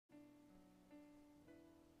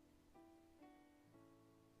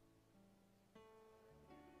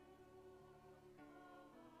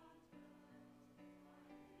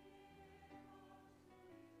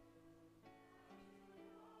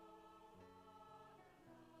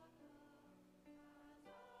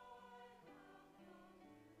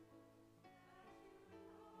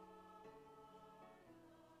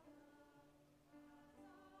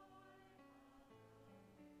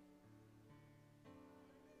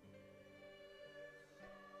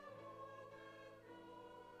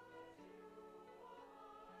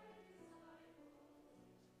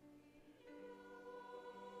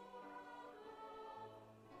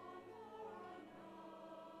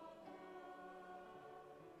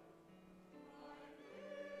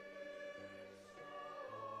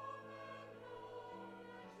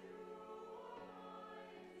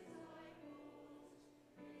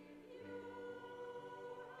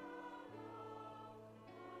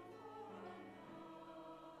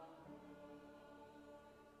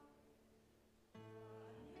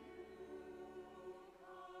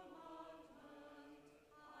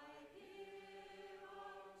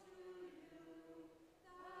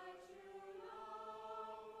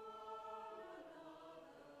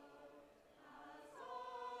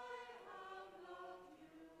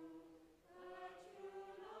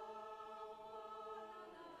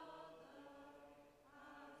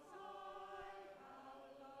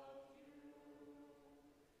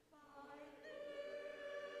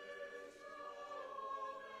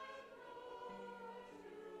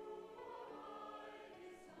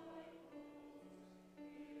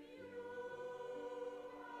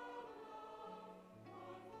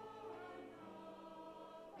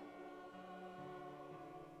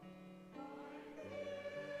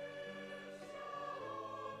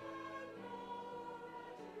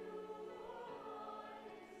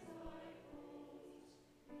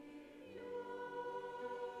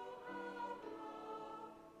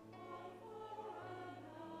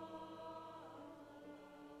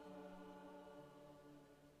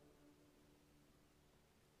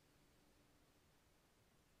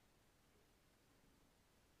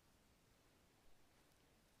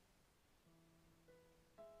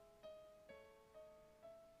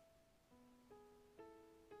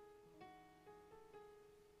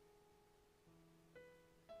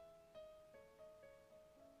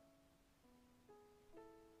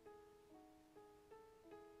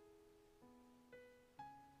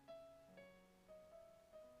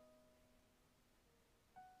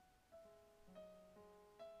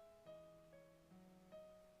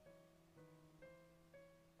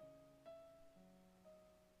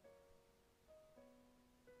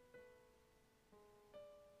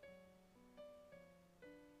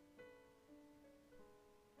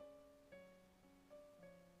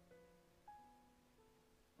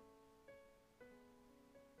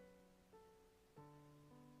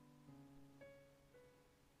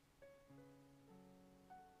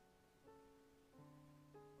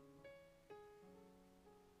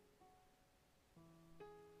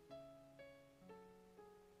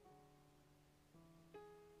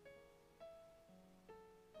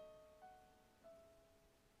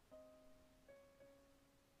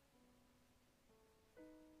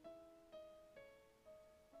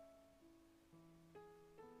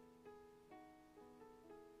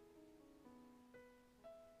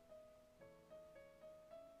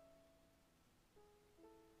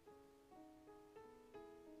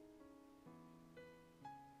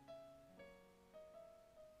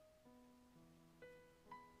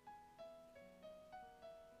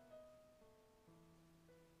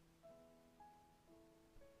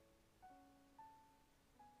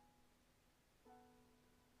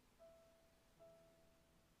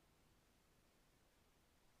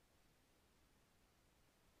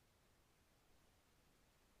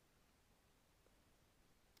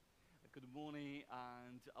Good morning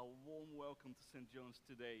and a warm welcome to St. John's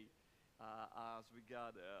today. As we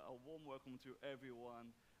gather, a warm welcome to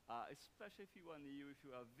everyone, especially if you are new, if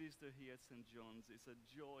you are a visitor here at St. John's. It's a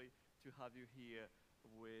joy to have you here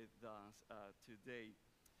with us today.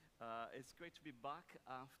 It's great to be back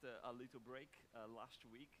after a little break last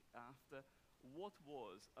week, after what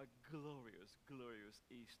was a glorious, glorious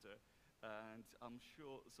Easter. And I'm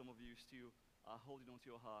sure some of you still are holding on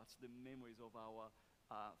to your hearts the memories of our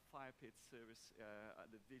fire pit service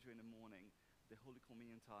at the vigil in the morning, the Holy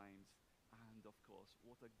Communion times, and of course,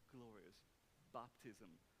 what a glorious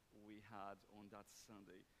baptism we had on that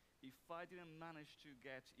Sunday. If I didn't manage to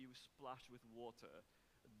get you splashed with water,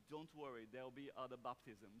 don't worry, there'll be other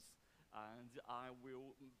baptisms, and I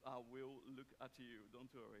will look at you.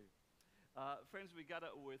 Don't worry. Friends, we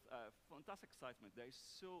gather with fantastic excitement. There is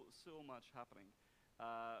so much happening.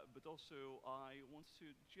 But also, I want to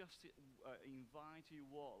just invite you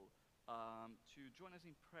all to join us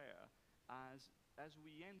in prayer as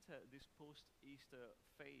we enter this post-Easter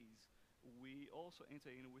phase. We also enter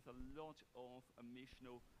in with a lot of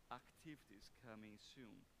missional activities coming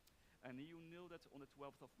soon. And you know that on the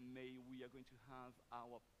 12th of May, we are going to have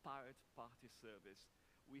our pirate party service.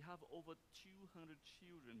 We have over 200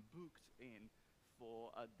 children booked in for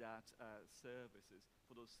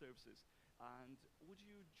for those services. And would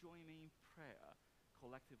you join me in prayer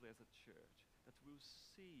collectively as a church that we'll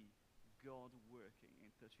see God working and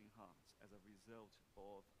touching hearts as a result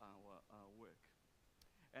of our work?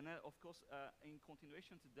 And of course, in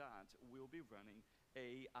continuation to that, we'll be running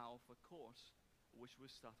a Alpha course, which will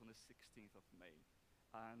start on the 16th of May.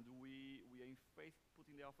 And we are in faith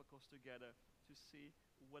putting the Alpha course together to see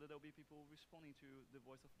whether there'll be people responding to the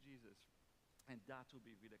voice of Jesus. And that will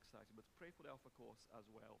be really exciting. But pray for the Alpha course as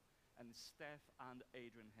well. And Steph and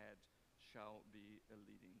Adrian Head shall be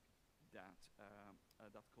leading that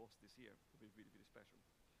course this year. It will be really, really special.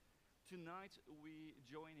 Tonight, we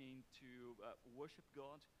join in to worship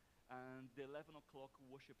God, and the 11 o'clock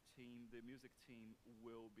worship team, the music team,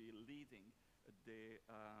 will be leading the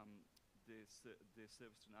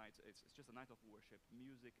service tonight. It's just a night of worship,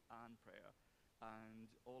 music and prayer, and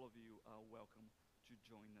all of you are welcome to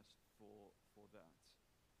join us for that.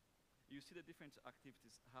 You see the different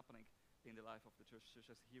activities happening in the life of the church,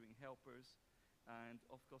 such as hearing helpers, and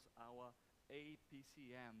of course our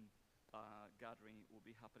APCM gathering will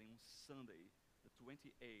be happening on Sunday, the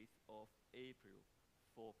 28th of April,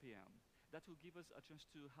 4 p.m. That will give us a chance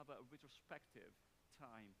to have a retrospective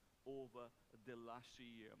time over the last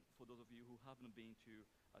year for those of you who haven't been to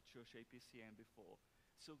a church APCM before.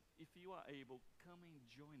 So if you are able, come and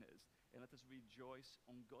join us and let us rejoice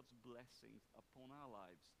on God's blessings upon our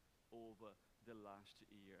lives over the last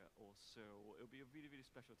year or so. It'll be a really, really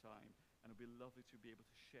special time, and it'll be lovely to be able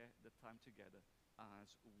to share the time together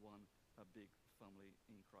as one a big family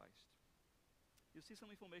in Christ. You'll see some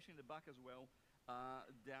information in the back as well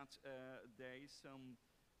that there is some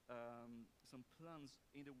plans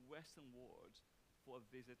in the Western world for a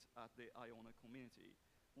visit at the Iona community,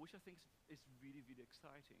 which I think is really, really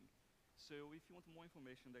exciting. So if you want more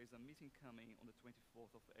information, there is a meeting coming on the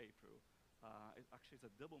 24th of April. Actually, it's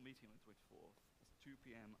a double meeting on the 24th. It's 2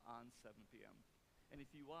 p.m. and 7 p.m. And if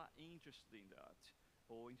you are interested in that,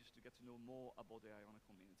 or interested to get to know more about the Iona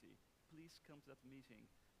community, please come to that meeting.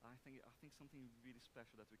 I think something really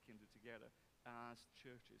special that we can do together as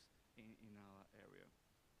churches in our area.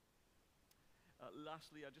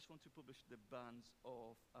 Lastly, I just want to publish the banns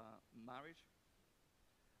of marriage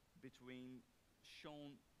between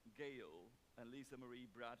Sean Gale and Lisa Marie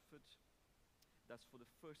Bradford. That's for the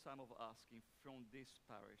first time of asking from this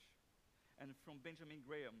parish. And from Benjamin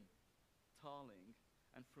Graham Tarling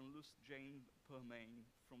and from Luce Jane Permain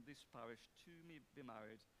from this parish to be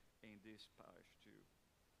married in this parish too.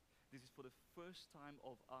 This is for the first time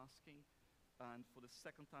of asking and for the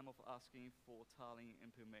second time of asking for Tarling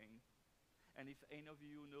and Permain. And if any of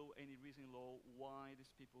you know any reason in law why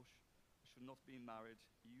these people should not be married,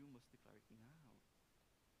 you must declare it now.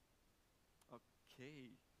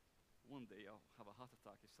 Okay. One day I'll have a heart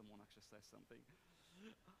attack if someone actually says something.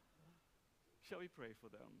 Shall we pray for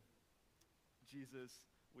them? Jesus,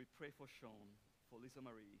 we pray for Sean, for Lisa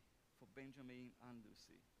Marie, for Benjamin and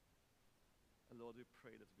Lucy. Lord, we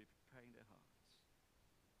pray that we prepare in their hearts.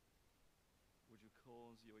 Would you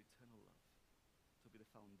cause your eternal love to be the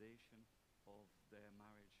foundation of their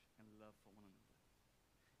marriage and love for one another?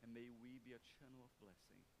 And may we be a channel of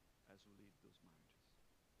blessing as we lead those marriages.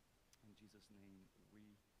 In Jesus' name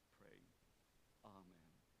we pray. Amen.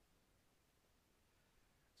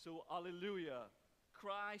 So, hallelujah.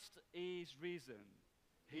 Christ is risen.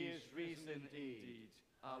 He is risen indeed.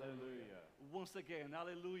 Hallelujah. Once again,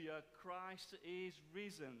 hallelujah. Christ is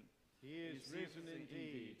risen. He is risen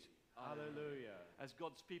indeed. Hallelujah. As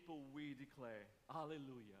God's people, we declare,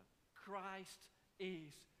 hallelujah. Christ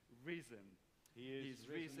is risen. He is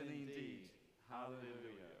risen indeed.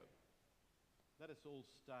 Hallelujah. Let us all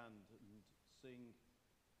stand and sing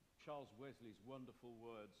Charles Wesley's wonderful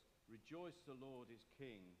words, "Rejoice the Lord is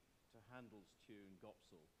King," to Handel's tune,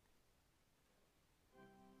 Gopsal.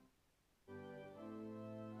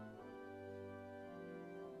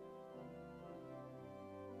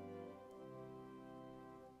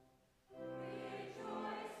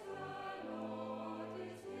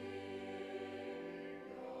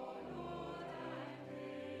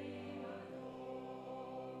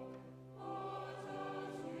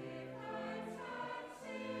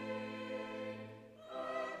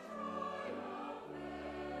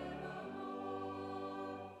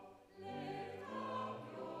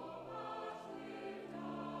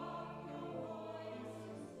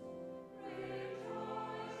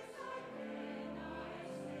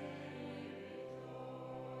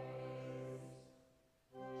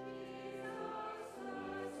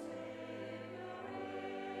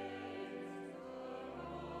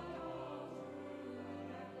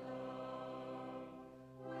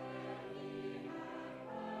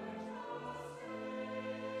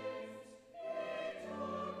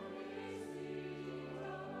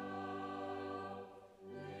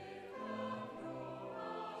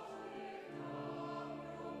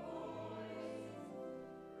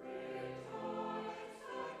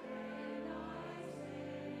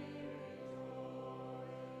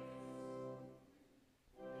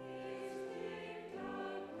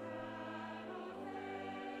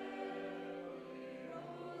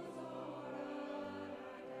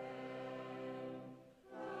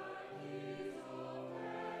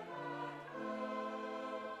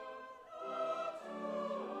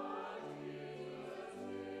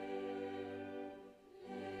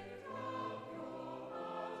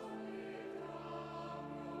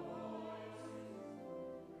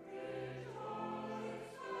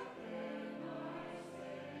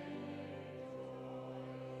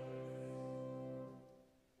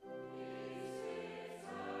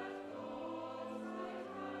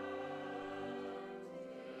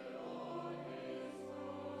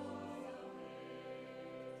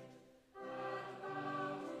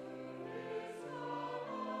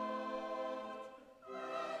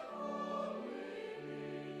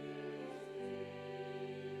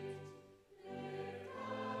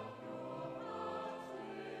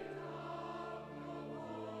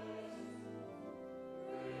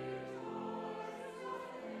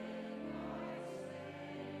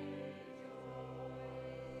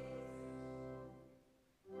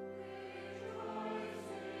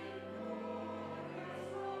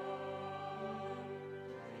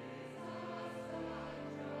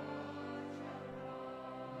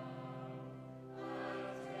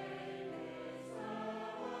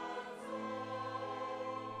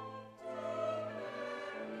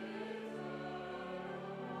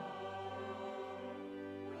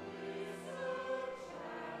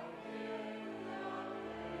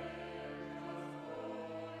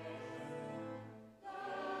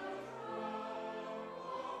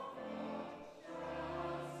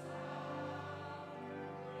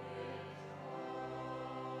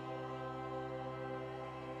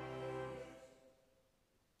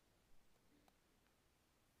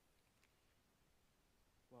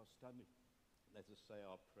 While standing, let us say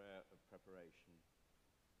our prayer of preparation.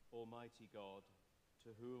 Almighty God,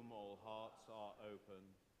 to whom all hearts are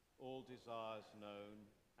open, all desires known,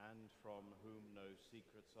 and from whom no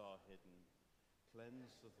secrets are hidden,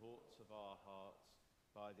 cleanse the thoughts of our hearts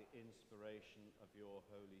by the inspiration of your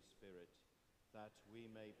Holy Spirit, that we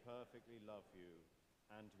may perfectly love you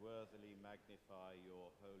and worthily magnify your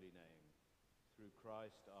holy name. Through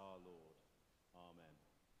Christ our Lord. Amen.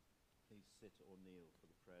 Please sit or kneel for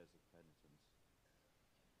the prayers of penitence.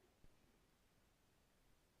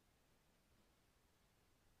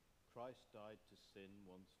 Christ died to sin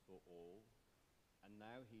once for all, and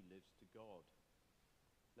now he lives to God.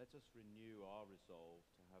 Let us renew our resolve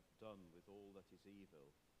to have done with all that is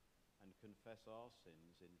evil and confess our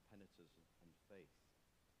sins in penitence and faith.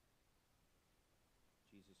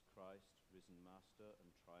 Jesus Christ, risen Master and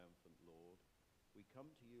triumphant Lord, we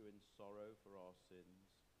come to you in sorrow for our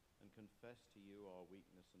sins and confess to you our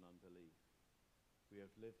weakness and unbelief. We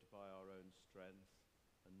have lived by our own strength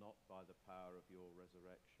and not by the power of your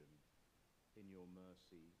resurrection. In your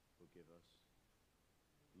mercy, forgive us.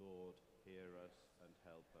 Lord, hear us and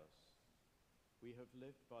help us. We have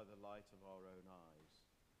lived by the light of our own eyes,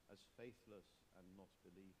 as faithless and not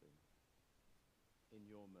believing. In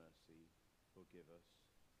your mercy, forgive us.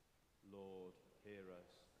 Lord, hear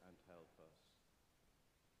us and help us.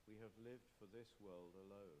 We have lived for this world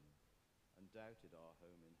alone and doubted our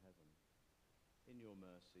home in heaven. In your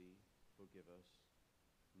mercy, forgive us.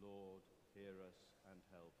 Lord, hear us and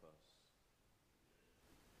help us.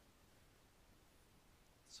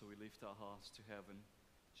 So we lift our hearts to heaven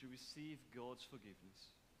to receive God's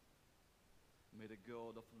forgiveness. May the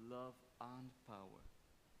God of love and power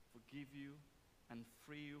forgive you and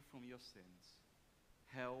free you from your sins,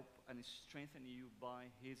 help and strengthen you by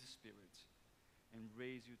his Spirit, and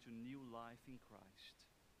raise you to new life in Christ.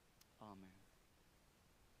 Amen.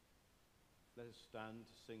 Let us stand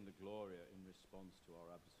to sing the Gloria in response to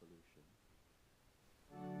our absolution.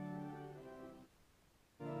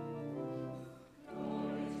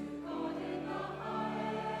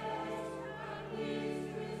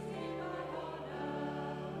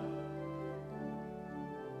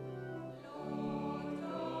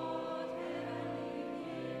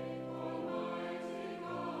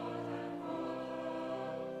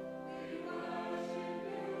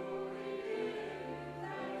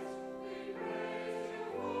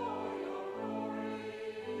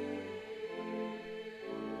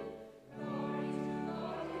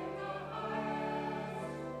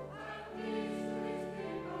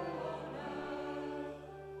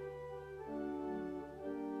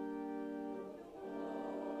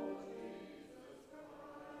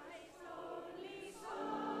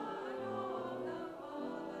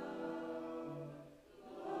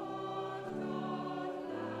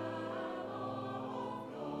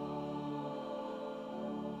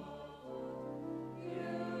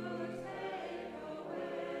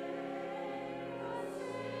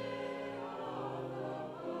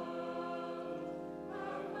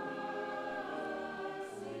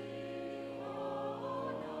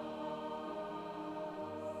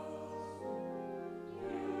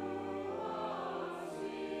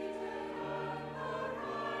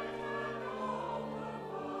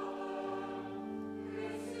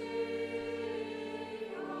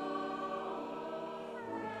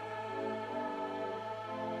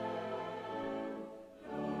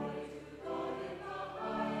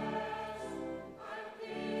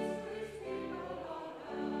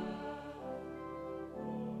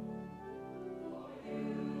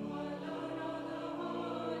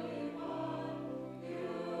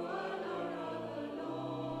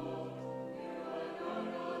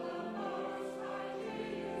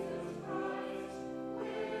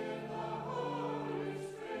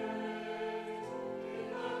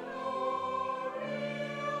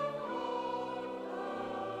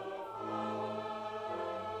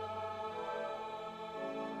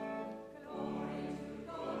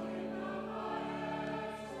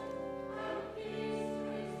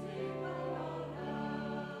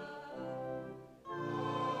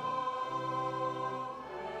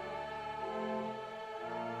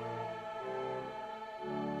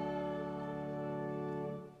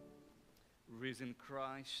 Risen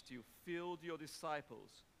Christ, you filled your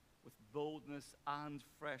disciples with boldness and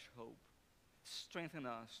fresh hope. Strengthen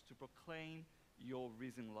us to proclaim your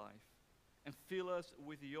risen life and fill us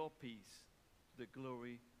with your peace to the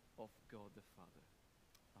glory of God the Father.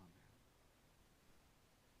 Amen.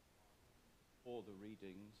 All the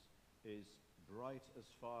readings is bright as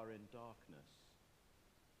fire in darkness.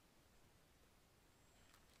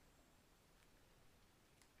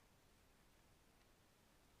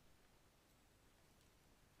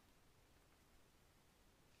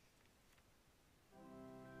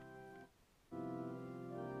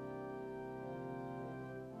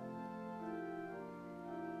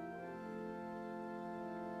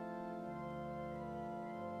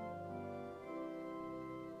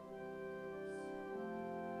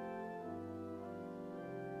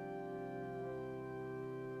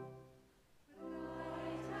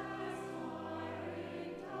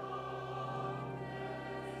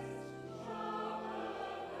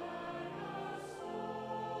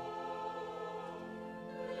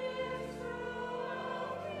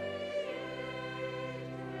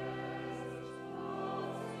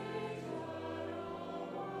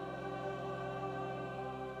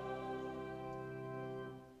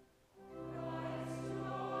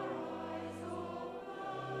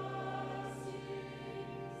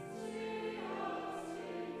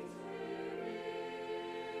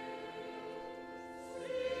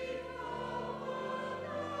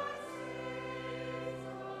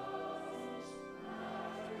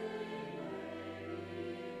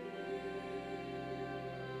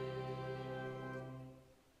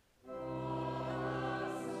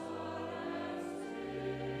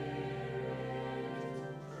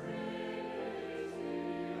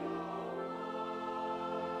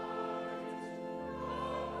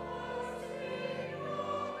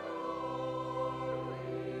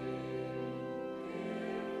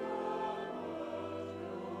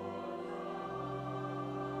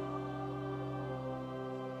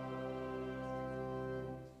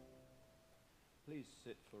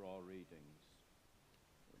 sit for our readings.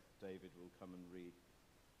 David will come and read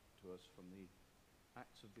to us from the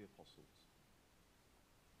Acts of the Apostles.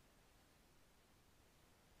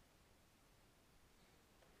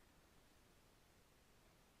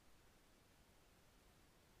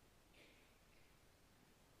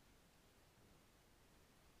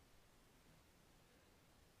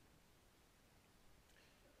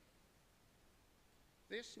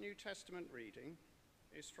 This New Testament reading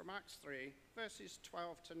is from Acts 3, verses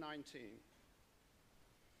 12 to 19.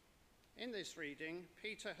 In this reading,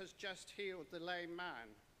 Peter has just healed the lame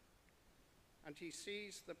man, and he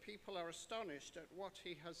sees the people are astonished at what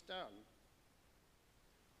he has done.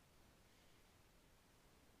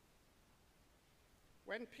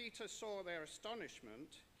 When Peter saw their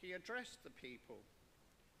astonishment, he addressed the people.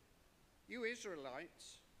 "You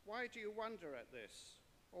Israelites, why do you wonder at this?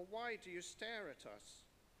 Or why do you stare at us,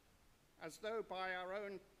 as though by our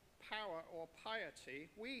own power or piety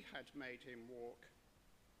we had made him walk?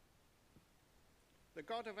 The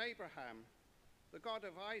God of Abraham, the God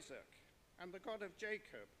of Isaac, and the God of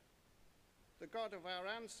Jacob, the God of our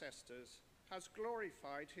ancestors, has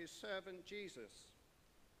glorified his servant Jesus,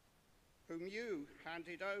 whom you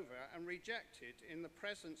handed over and rejected in the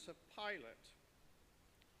presence of Pilate,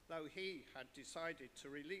 though he had decided to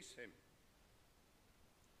release him.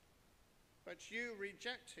 But you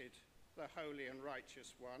rejected the holy and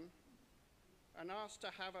righteous one and asked to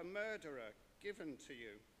have a murderer given to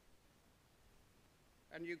you.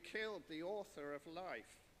 And you killed the author of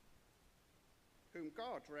life, whom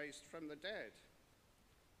God raised from the dead.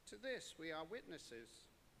 To this we are witnesses.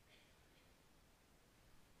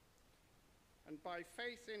 And by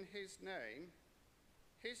faith in his name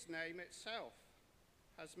itself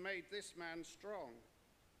has made this man strong,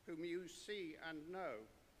 whom you see and know.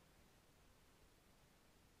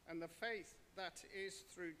 And the faith that is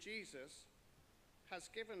through Jesus has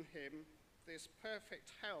given him this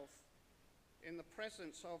perfect health in the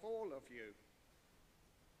presence of all of you.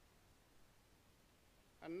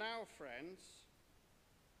 And now, friends,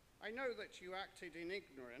 I know that you acted in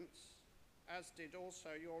ignorance, as did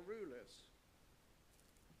also your rulers.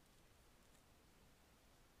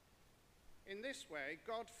 In this way,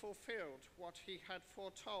 God fulfilled what he had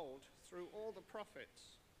foretold through all the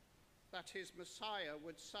prophets, that his Messiah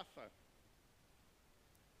would suffer.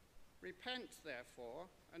 Repent, therefore,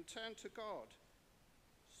 and turn to God,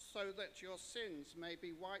 so that your sins may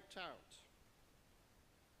be wiped out.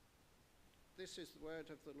 This is the word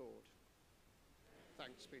of the Lord.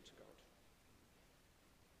 Thanks be to God.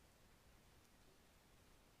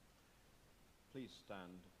 Please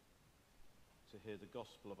stand to hear the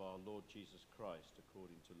gospel of our Lord Jesus Christ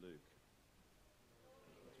according to Luke.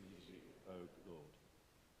 To you, O Lord.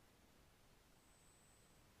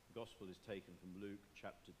 The gospel is taken from Luke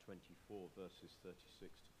chapter 24, verses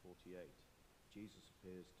 36 to 48. Jesus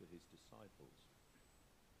appears to his disciples.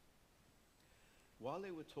 While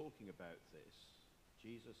they were talking about this,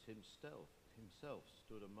 Jesus himself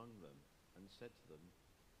stood among them and said to them,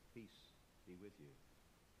 "Peace be with you."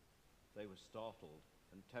 They were startled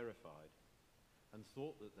and terrified and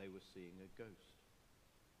thought that they were seeing a ghost.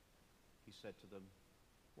 He said to them,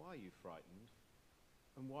 "Why are you frightened?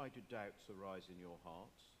 And why do doubts arise in your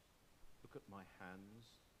hearts? Look at my hands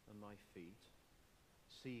and my feet.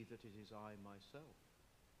 See that it is I myself.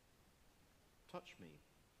 Touch me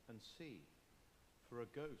and see, for a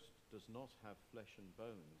ghost does not have flesh and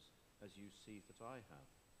bones, as you see that I have."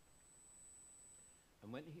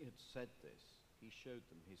 And when he had said this, he showed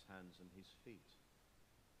them his hands and his feet.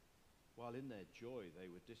 While in their joy they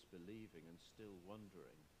were disbelieving and still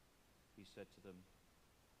wondering, he said to them,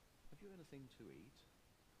 "Have you anything to eat?"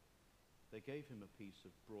 They gave him a piece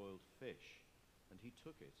of broiled fish, and he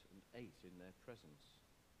took it and ate in their presence.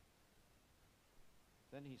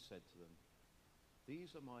 Then he said to them,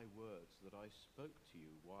 "These are my words that I spoke to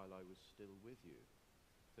you while I was still with you,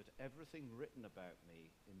 that everything written about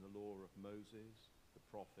me in the law of Moses, the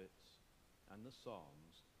prophets, and the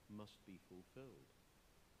Psalms must be fulfilled."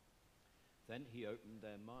 Then he opened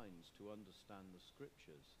their minds to understand the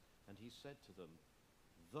scriptures, and he said to them,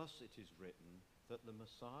 "Thus it is written that the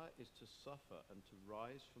Messiah is to suffer and to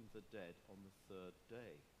rise from the dead on the third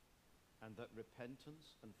day, and that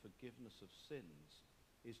repentance and forgiveness of sins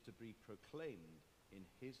is to be proclaimed in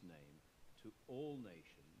his name to all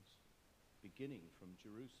nations, beginning from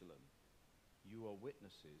Jerusalem. You are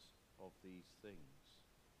witnesses of these things."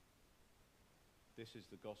 This is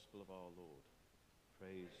the gospel of our Lord.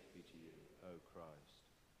 Praise be to you, O Christ.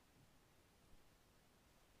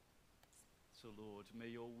 So, Lord, may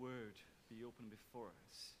your word be open before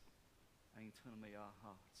us, and in turn may our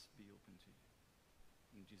hearts be open to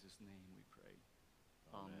you. In Jesus' name we pray.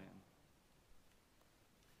 Amen.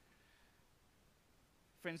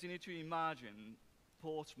 Friends, you need to imagine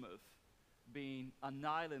Portsmouth being an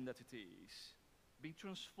island that it is, being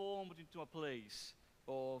transformed into a place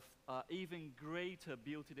of even greater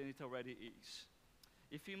beauty than it already is.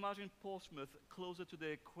 If you imagine Portsmouth closer to the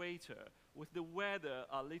equator, with the weather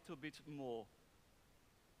a little bit more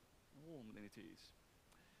warm than it is.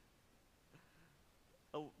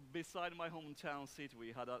 Oh, beside my hometown city,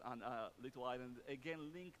 we had a little island,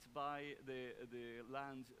 again linked by the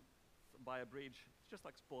land by a bridge, just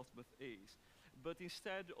like Portsmouth is. But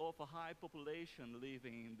instead of a high population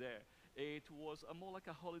living in there, it was more like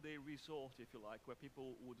a holiday resort, if you like, where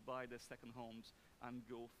people would buy their second homes and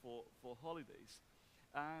go for holidays.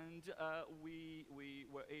 And we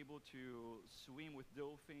were able to swim with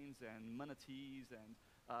dolphins and manatees, and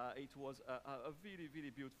it was a really, really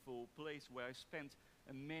beautiful place where I spent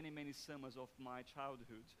many, many summers of my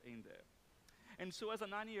childhood in there. And so as a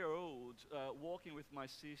 9-year-old, walking with my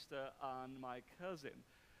sister and my cousin,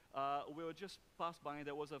 we were just passed by and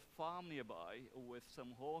there was a farm nearby with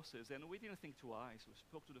some horses, and we didn't think twice. We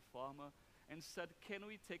spoke to the farmer and said, "Can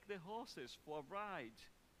we take the horses for a ride?"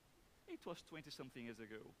 It was 20-something years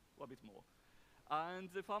ago, or a bit more. And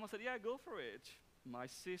the farmer said, "Yeah, go for it." My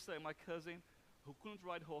sister and my cousin, who couldn't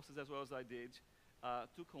ride horses as well as I did,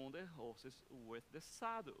 took on the horses with the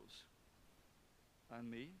saddles.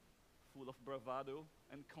 And me, full of bravado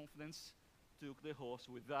and confidence, took the horse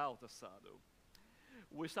without a saddle.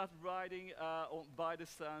 We started riding by the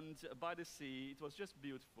sand, by the sea. It was just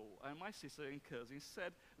beautiful. And my sister and cousin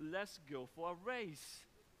said, "Let's go for a race."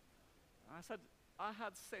 I said, I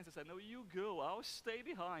had sense. I said, "No, you go. I'll stay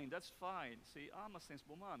behind. That's fine." See, I'm a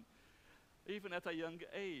sensible man. Even at a young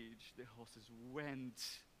age, the horses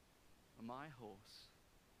went. My horse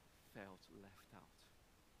felt left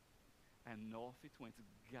out. And off it went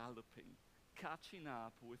galloping, catching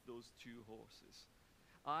up with those two horses.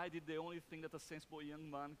 I did the only thing that a sensible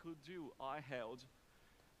young man could do. I held,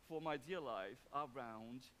 for my dear life,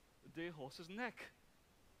 around the horse's neck.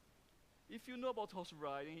 If you know about horse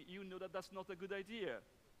riding, you know that that's not a good idea.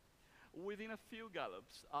 Within a few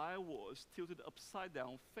gallops, I was tilted upside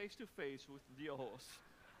down, face to face with the horse.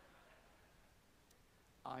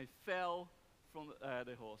 I fell from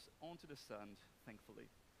the horse onto the sand, thankfully,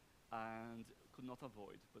 and could not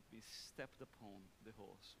avoid but be stepped upon the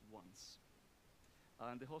horse once.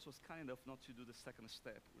 And the horse was kind enough not to do the second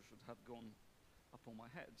step, which would have gone upon my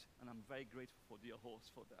head, and I'm very grateful for dear horse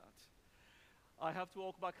for that. I have to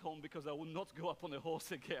walk back home because I will not go up on the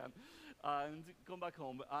horse again and come back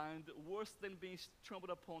home. And worse than being trampled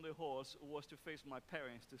upon the horse was to face my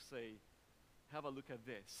parents to say, "Have a look at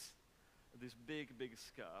this big, big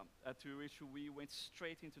scar," to which we went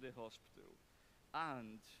straight into the hospital.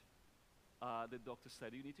 And the doctor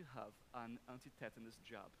said, "You need to have an anti-tetanus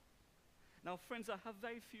jab." Now, friends, I have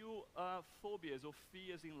very few phobias or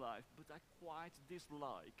fears in life, but I quite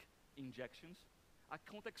dislike injections. I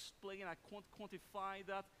can't explain, I can't quantify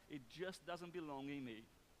that. It just doesn't belong in me.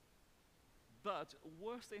 But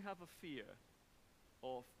worse than have a fear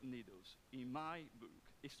of needles, in my book,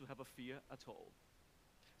 is to have a fear at all.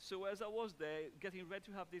 So as I was there, getting ready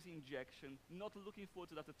to have this injection, not looking forward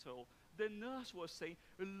to that at all, the nurse was saying,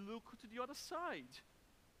 "Look to the other side.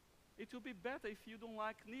 It will be better if you don't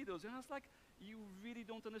like needles." And I was like, "You really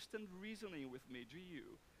don't understand reasoning with me, do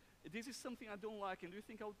you? This is something I don't like, and do you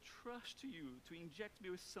think I'll trust you to inject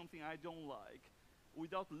me with something I don't like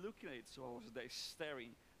without looking at it?" So I was there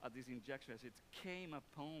staring at this injection as it came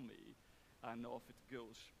upon me, and off it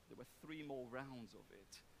goes. There were 3 more rounds of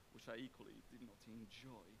it, which I equally did not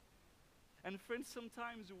enjoy. And friends,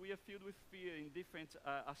 sometimes we are filled with fear in different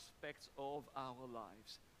aspects of our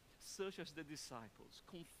lives, such as the disciples,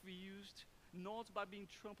 confused not by being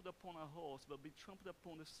trampled upon a horse, but being trampled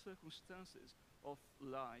upon the circumstances of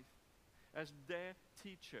life, as their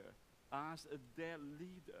teacher, as their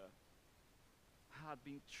leader, had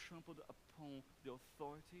been trampled upon the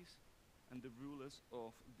authorities and the rulers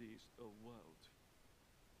of this world.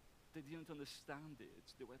 They didn't understand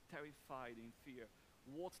it. They were terrified in fear.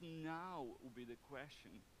 What now will be the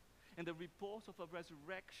question? And the report of a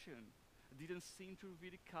resurrection didn't seem to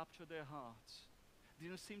really capture their hearts.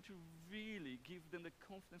 Didn't seem to really give them the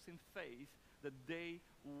confidence and faith that they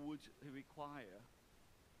would require.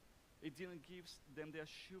 It didn't give them the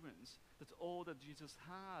assurance that all that Jesus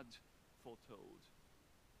had foretold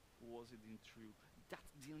was indeed true. That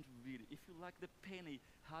didn't really, if you like, the penny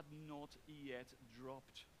had not yet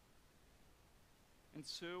dropped. And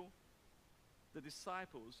so the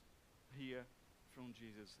disciples hear from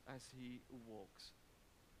Jesus as he walks.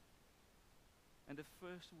 And the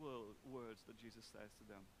first words that Jesus says to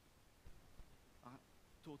them,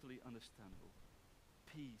 totally understandable.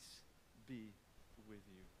 Peace be with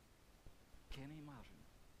you. Can you imagine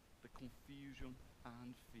the confusion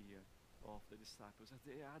and fear of the disciples as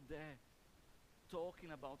they are there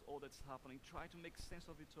talking about all that's happening, try to make sense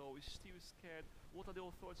of it all, is still scared. What are the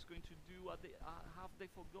authorities going to do? Have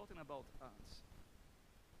they forgotten about us?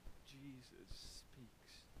 Jesus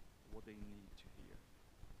speaks what they need to hear.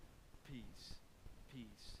 Peace,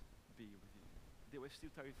 peace be with you. They were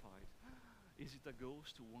still terrified. Is it a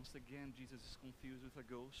ghost? Once again, Jesus is confused with a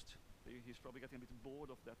ghost. He's probably getting a bit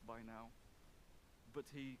bored of that by now. But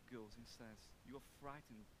he goes and says, you are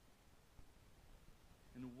frightened.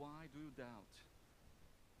 And why do you doubt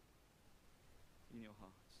in your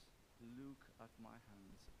hearts? Look at my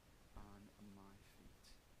hands and my feet.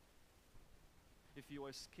 If you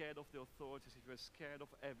are scared of the authorities, if you are scared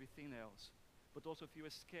of everything else, but also if you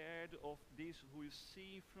are scared of this who you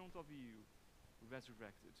see in front of you,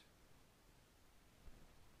 resurrected,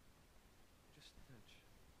 just touch.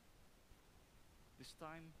 This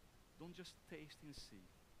time, don't just taste and see.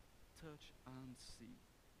 Touch and see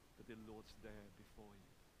that the Lord's there before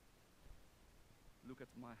you. Look at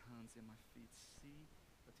my hands and my feet. See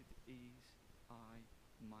that it is I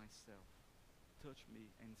myself. Touch me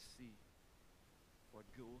and see. For a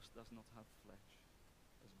ghost does not have flesh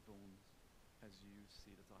as bones as you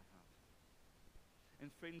see that I have. And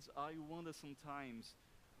friends, I wonder sometimes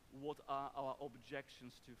what are our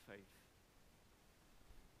objections to faith.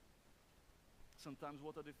 Sometimes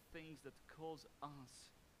what are the things that cause us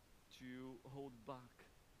to hold back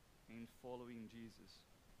in following Jesus?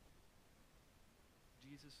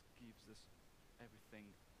 Jesus gives us everything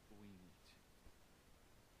we need.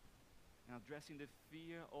 And addressing the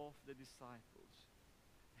fear of the disciples,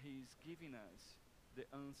 he's giving us the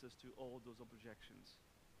answers to all those objections.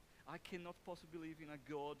 I cannot possibly believe in a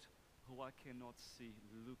God who I cannot see.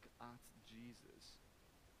 Look at Jesus.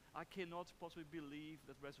 I cannot possibly believe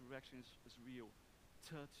that resurrection is real.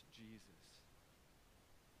 Touch Jesus.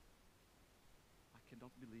 I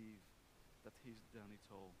cannot believe that he's done it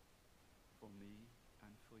all for me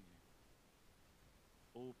and for you.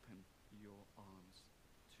 Open your arms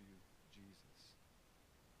to Jesus.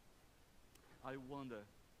 I wonder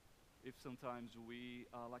if sometimes we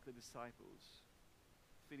are like the disciples,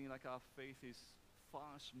 feeling like our faith is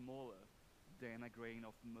far smaller than a grain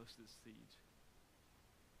of mustard seed.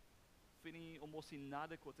 Feeling almost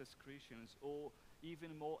inadequate as Christians, or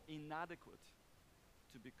even more inadequate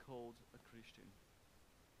to be called a Christian.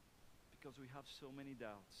 Because we have so many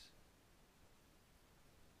doubts.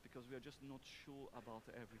 Because we are just not sure about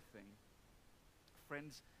everything.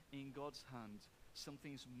 Friends, in God's hand,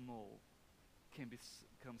 something small can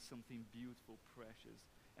become something beautiful, precious,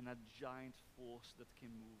 and a giant force that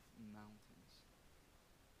can move mountains.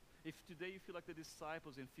 If today you feel like the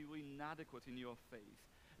disciples and feel inadequate in your faith,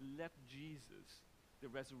 let Jesus, the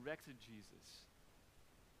resurrected Jesus,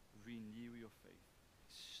 renew your faith,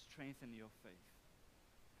 strengthen your faith.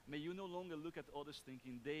 May you no longer look at others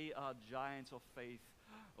thinking they are giants of faith.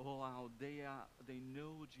 Oh wow, they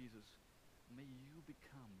know Jesus. May you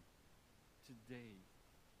become today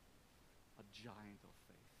a giant of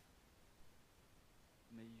faith.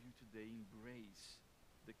 May you today embrace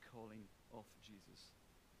the calling of Jesus.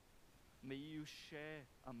 May you share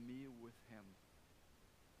a meal with him.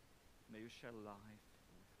 May you share life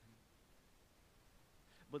with him.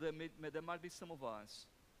 But there might be some of us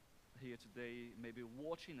here today, maybe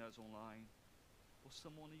watching us online, or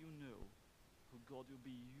someone you know who God will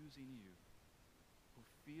be using you, who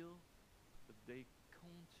feel that they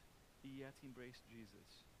can't yet embrace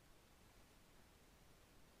Jesus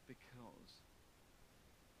because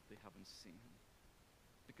they haven't seen him,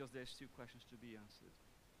 because there's still questions to be answered.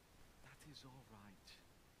 That is all right.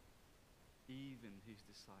 Even his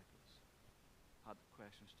disciples had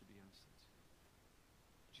questions to be answered.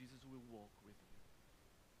 Jesus will walk with you.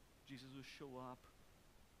 Jesus will show up,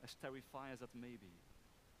 as terrifying as that may be,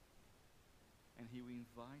 and he will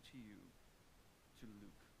invite you to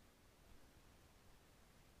look,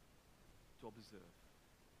 to observe.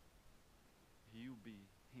 He will be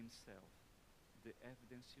himself the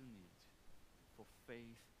evidence you need for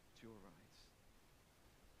faith to arise,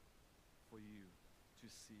 for you to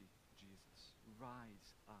see Jesus.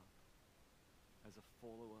 Rise up as a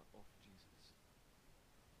follower of Jesus.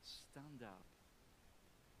 Stand up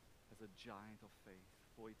as a giant of faith,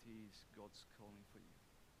 for it is God's calling for you.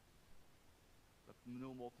 Let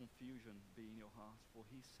no more confusion be in your heart, for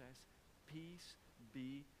he says, peace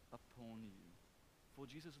be upon you. For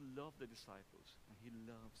Jesus loved the disciples, and he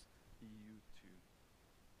loves you too.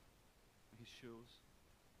 And he shows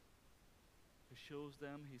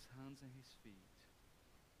them his hands and his feet.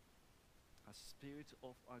 A spirit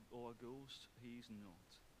or a ghost, he is not,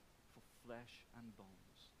 for flesh and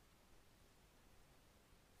bones.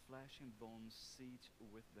 Flesh and bones sit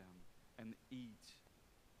with them and eat.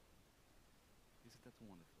 Isn't that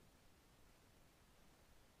wonderful?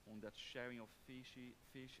 On that sharing of fish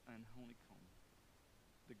and honeycomb,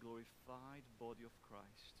 the glorified body of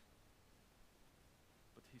Christ.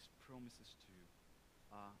 But his promises too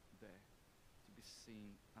are there to be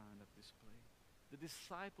seen and at display. The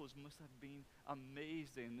disciples must have been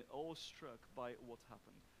amazed and awestruck by what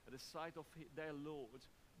happened. At the sight of their Lord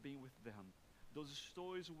being with them. Those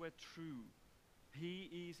stories were true.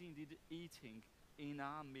 He is indeed eating in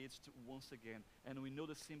our midst once again. And we know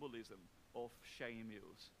the symbolism of sharing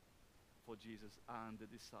meals for Jesus and the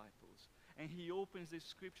disciples. And he opens the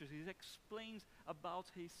scriptures. He explains about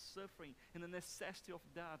his suffering and the necessity of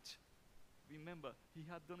that. Remember, he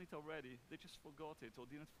had done it already. They just forgot it or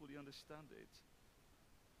didn't fully understand it.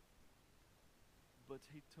 But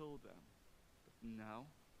he told them that now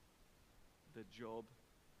the job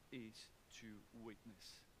is to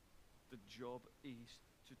witness. The job is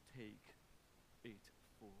to take it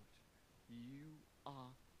forward. You are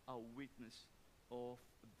a witness of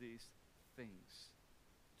these things.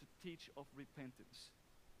 To teach of repentance,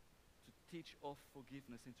 to teach of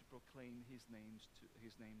forgiveness, and to proclaim his name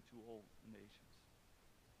to all nations.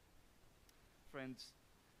 Friends,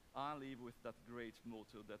 I live with that great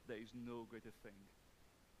motto that there is no greater thing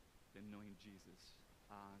than knowing Jesus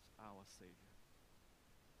as our Savior.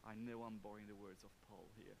 I know I'm borrowing the words of Paul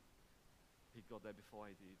here. He got there before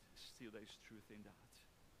I did. Still, there is truth in that.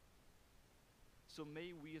 So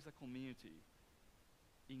may we as a community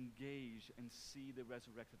engage and see the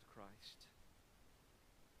resurrected Christ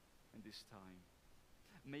in this time.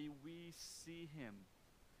 May we see him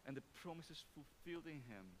and the promises fulfilled in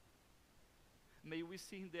him. May we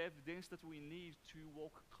see the evidence that we need to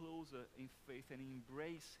walk closer in faith and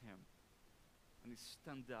embrace him and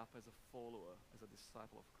stand up as a follower, as a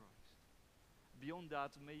disciple of Christ. Beyond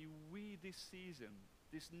that, may we this season,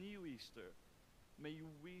 this new Easter, may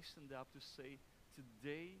we stand up to say,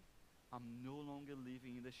 today I'm no longer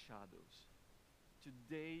living in the shadows.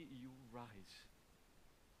 Today you rise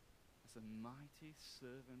as a mighty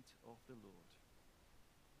servant of the Lord.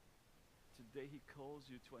 Today he calls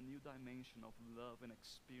you to a new dimension of love and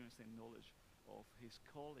experience and knowledge of his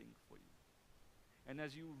calling for you. And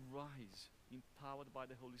as you rise, empowered by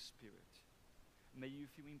the Holy Spirit, may you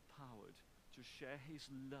feel empowered to share his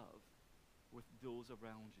love with those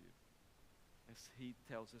around you, as he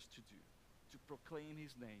tells us to do, to proclaim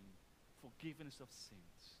his name, forgiveness of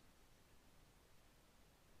sins.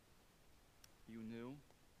 You know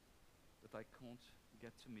that I can't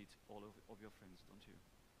get to meet all of your friends, don't you?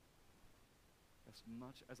 As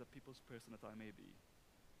much as a people's person that I may be,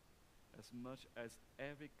 as much as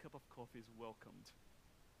every cup of coffee is welcomed,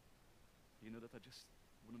 you know that I just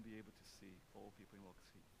wouldn't be able to see all people in Walks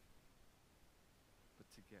Heath. But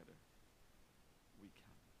together, we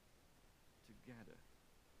can. Together,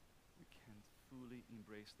 we can fully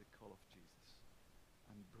embrace the call of Jesus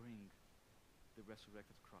and bring the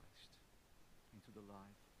resurrected Christ into the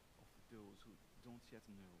life of those who don't yet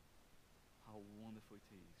know how wonderful it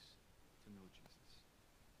is to know Jesus.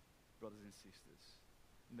 Brothers and sisters,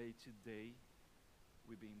 may today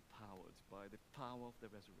we be empowered by the power of the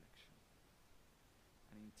resurrection,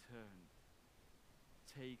 and in turn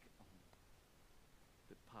take on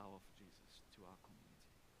the power of Jesus to our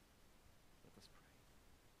community. Let us pray.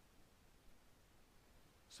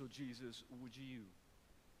 So Jesus, would you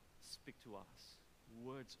speak to us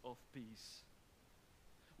words of peace?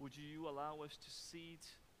 Would you allow us to sit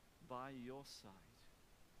by your side,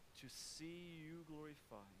 to see you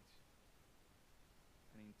glorified,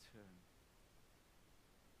 and in turn,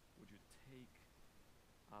 would you take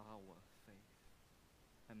our faith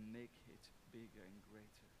and make it bigger and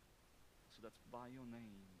greater, so that by your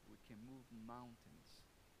name we can move mountains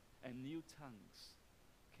and new tongues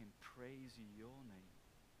can praise your name.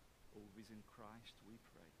 O risen Christ, we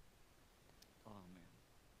pray. Amen.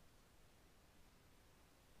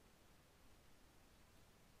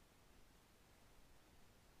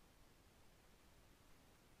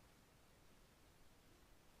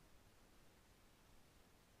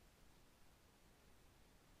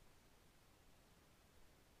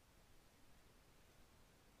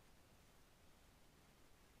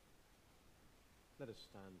 Let us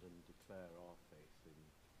stand and declare our faith in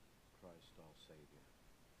Christ our Saviour.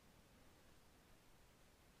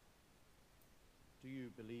 Do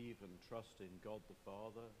you believe and trust in God the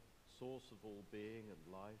Father, source of all being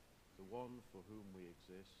and life, the one for whom we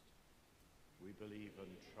exist? We believe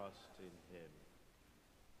and trust in him.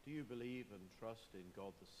 Do you believe and trust in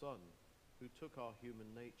God the Son, who took our human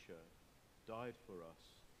nature, died for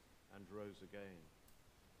us, and rose again.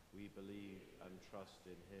 We believe and trust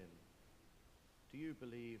in him. Do you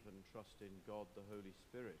believe and trust in God the Holy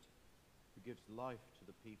Spirit, who gives life to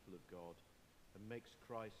the people of God and makes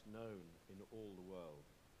Christ known in all the world?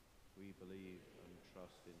 We believe and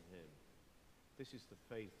trust in him. This is the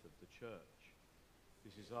faith of the Church.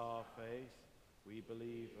 This is our faith. We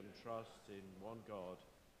believe and trust in one God,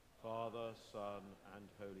 Father, Son, and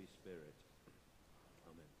Holy Spirit.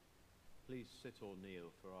 Amen. Please sit or kneel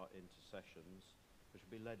for our intercessions, which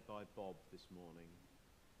will be led by Bob this morning.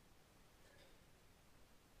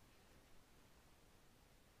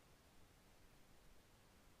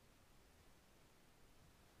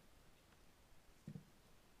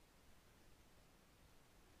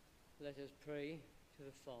 Let us pray to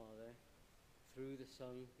the Father through the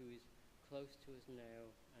Son, who is close to us now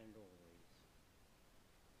and always.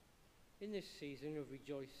 In this season of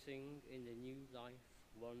rejoicing in the new life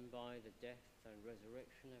won by the death and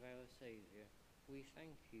resurrection of our Saviour, we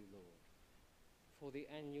thank you, Lord, for the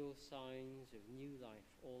annual signs of new life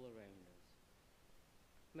all around us.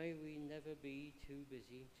 May we never be too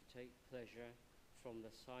busy to take pleasure from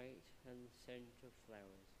the sight and scent of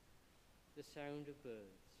flowers, the sound of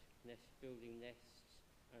birds, building nests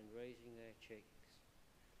and raising their chicks,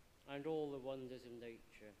 and all the wonders of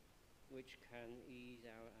nature which can ease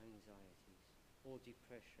our anxieties or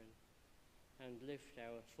depression and lift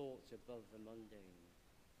our thoughts above the mundane.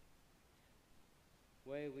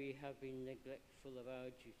 Where we have been neglectful of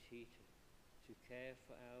our duty to care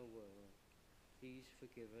for our world, please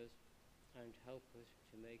forgive us and help us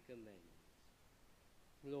to make amends.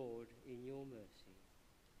 Lord, in your mercy.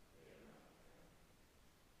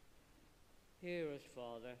 Hear us,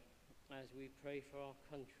 Father, as we pray for our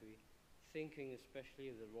country, thinking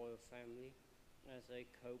especially of the royal family as they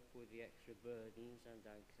cope with the extra burdens and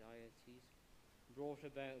anxieties brought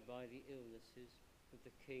about by the illnesses of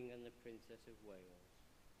the King and the Princess of Wales.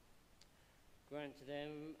 Grant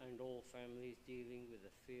them and all families dealing with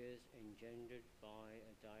the fears engendered by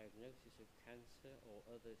a diagnosis of cancer or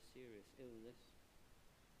other serious illness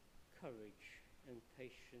courage and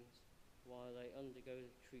patience while they undergo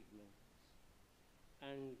the treatments,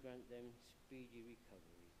 and grant them speedy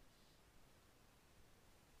recoveries.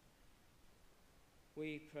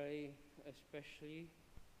 We pray especially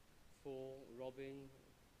for Robin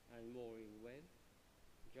and Maureen Webb,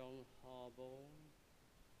 John Harborne,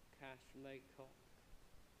 Cass Maycock,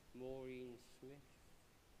 Maureen Smith,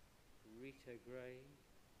 Rita Gray,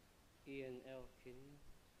 Ian Elkins,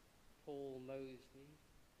 Paul Mosley,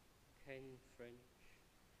 Ken French,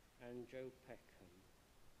 and Joe Peckham.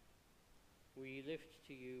 We lift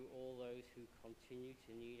to you all those who continue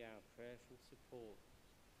to need our prayerful support,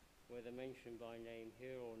 whether mentioned by name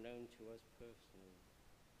here or known to us personally.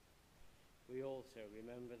 We also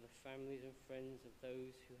remember the families and friends of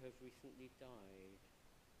those who have recently died,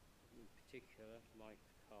 in particular Mike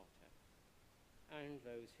Carter, and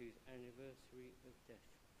those whose anniversary of death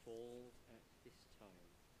falls at this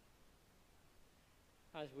time.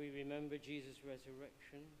 As we remember Jesus'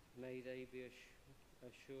 resurrection, may they be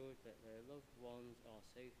assured that their loved ones are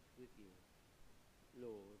safe with you.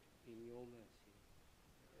 Lord, in your mercy.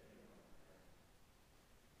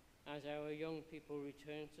 As our young people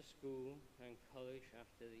return to school and college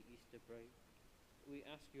after the Easter break, we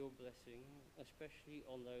ask your blessing, especially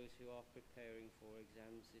on those who are preparing for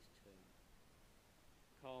exams this term.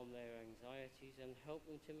 Calm their anxieties and help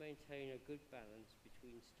them to maintain a good balance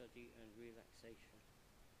between study and relaxation.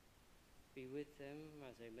 Be with them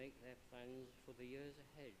as they make their plans for the years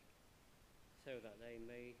ahead, so that they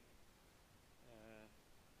may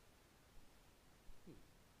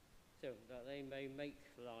make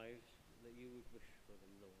lives that you would wish for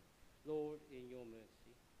them, Lord. Lord, in your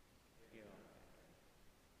mercy.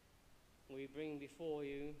 We bring before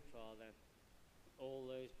you, Father, all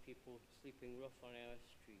those people sleeping rough on our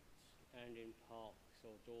streets and in parks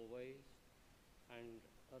or doorways, and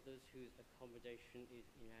others whose accommodation is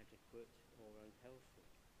inadequate or unhealthy.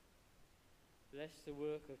 Bless the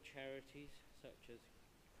work of charities such as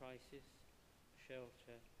Crisis,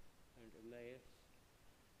 Shelter, and Emmaus,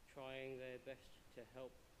 trying their best to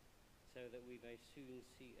help so that we may soon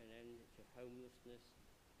see an end to homelessness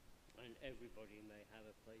and everybody may have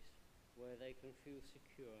a place where they can feel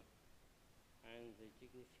secure and the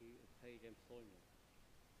dignity of paid employment.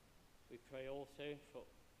 We pray also for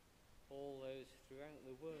all those throughout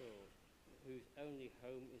the world whose only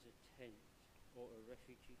home is a tent or a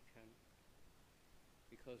refugee camp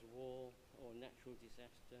because war or natural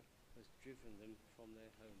disaster has driven them from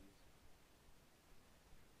their homes.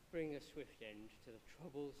 Bring a swift end to the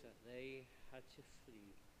troubles that they had to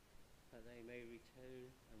flee, that they may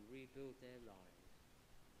return and rebuild their lives.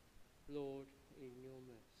 Lord, in your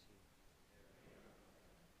mercy.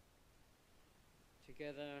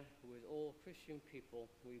 Together with all Christian people,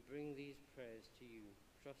 we bring these prayers to you,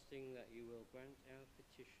 trusting that you will grant our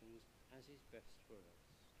petitions as is best for us.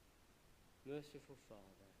 Merciful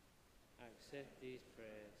Father, accept these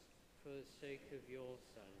prayers for the sake of your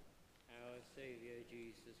Son, our Saviour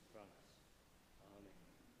Jesus Christ. Amen.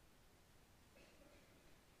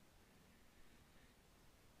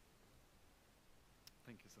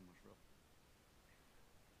 Thank you so much, Rob.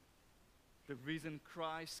 The risen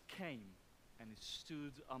Christ came and he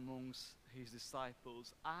stood amongst his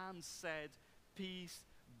disciples and said, "Peace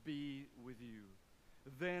be with you."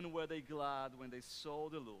 Then were they glad when they saw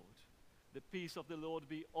the Lord. The peace of the Lord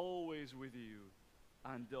be always with you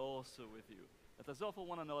and also with you. Let us offer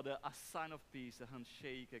one another a sign of peace, a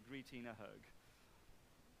handshake, a greeting, a hug.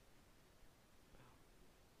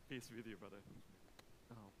 Peace with you, brother.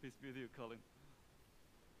 Oh, peace be with you, Colin.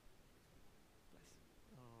 Bless.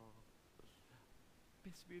 Oh,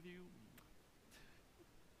 peace with you.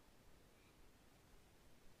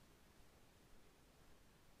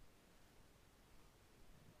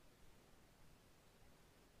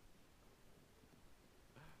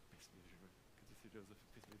 Peace be with you. Good to see Joseph.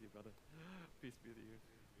 Peace be with you, brother. Peace be with you.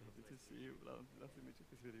 Lovely to see you. Lovely to meet you.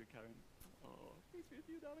 Peace be with you, Karen. Oh, peace be with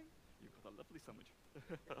you, darling. You've got a lovely sandwich.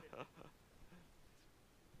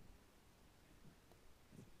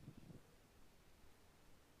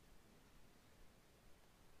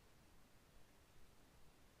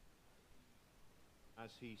 As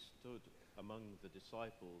he stood among the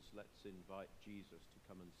disciples, let's invite Jesus to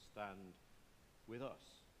come and stand with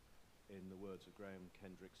us in the words of Graham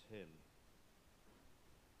Kendrick's hymn.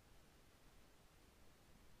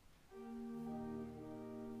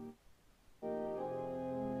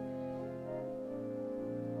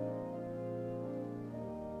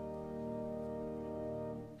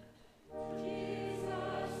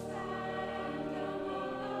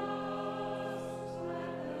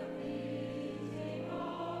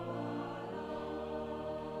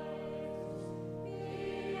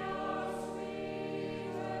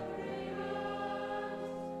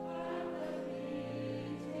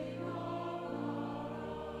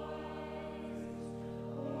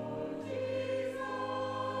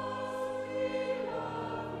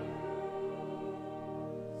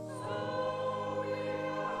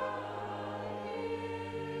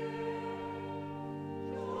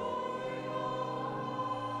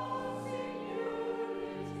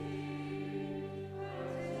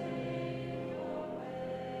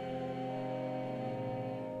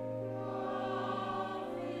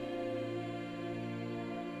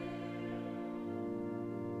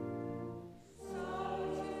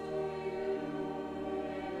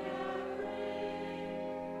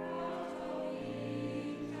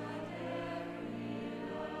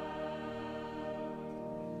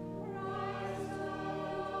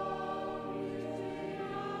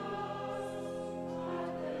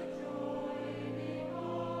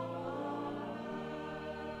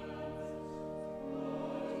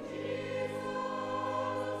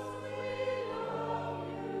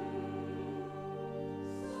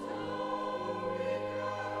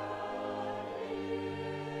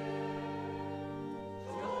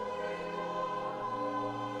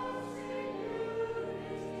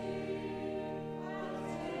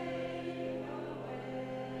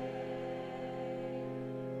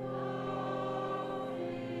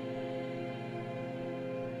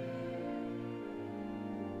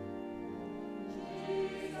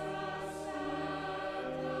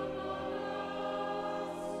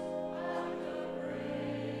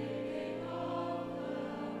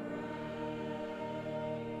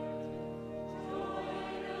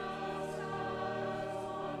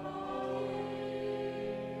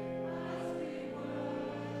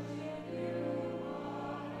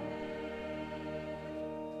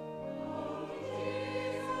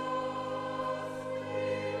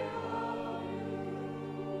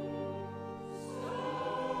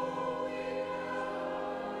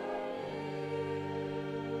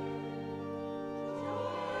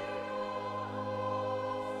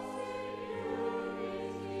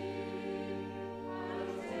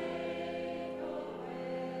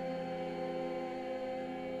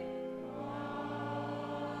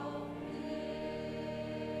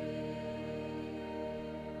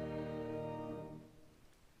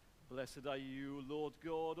 Blessed are you, Lord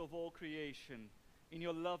God of all creation. In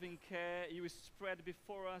your loving care, you spread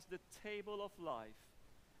before us the table of life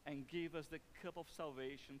and give us the cup of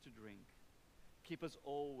salvation to drink. Keep us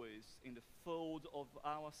always in the fold of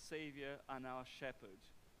our Savior and our Shepherd,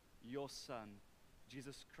 your Son,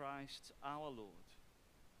 Jesus Christ our Lord.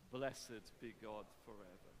 Blessed be God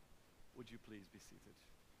forever. Would you please be seated?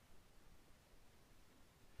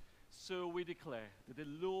 So we declare that the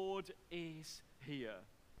Lord is here.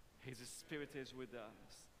 His Spirit is with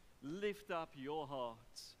us. Lift up your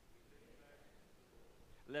hearts.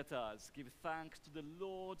 Let us give thanks to the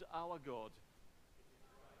Lord our God.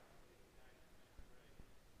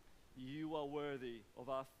 You are worthy of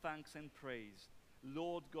our thanks and praise,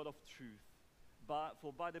 Lord God of truth.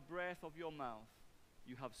 For by the breath of your mouth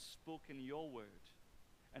you have spoken your word,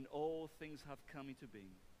 and all things have come into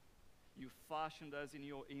being. You fashioned us in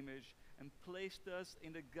your image and placed us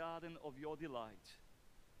in the garden of your delight.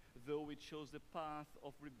 Though we chose the path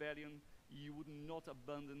of rebellion, you would not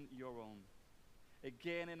abandon your own.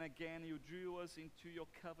 Again and again you drew us into your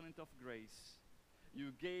covenant of grace.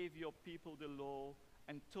 You gave your people the law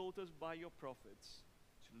and taught us by your prophets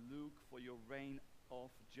to look for your reign of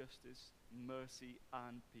justice, mercy,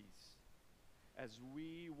 and peace. As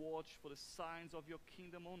we watch for the signs of your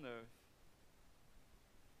kingdom on earth,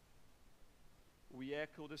 we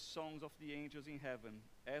echo the songs of the angels in heaven,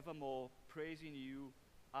 evermore praising you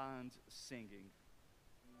and singing.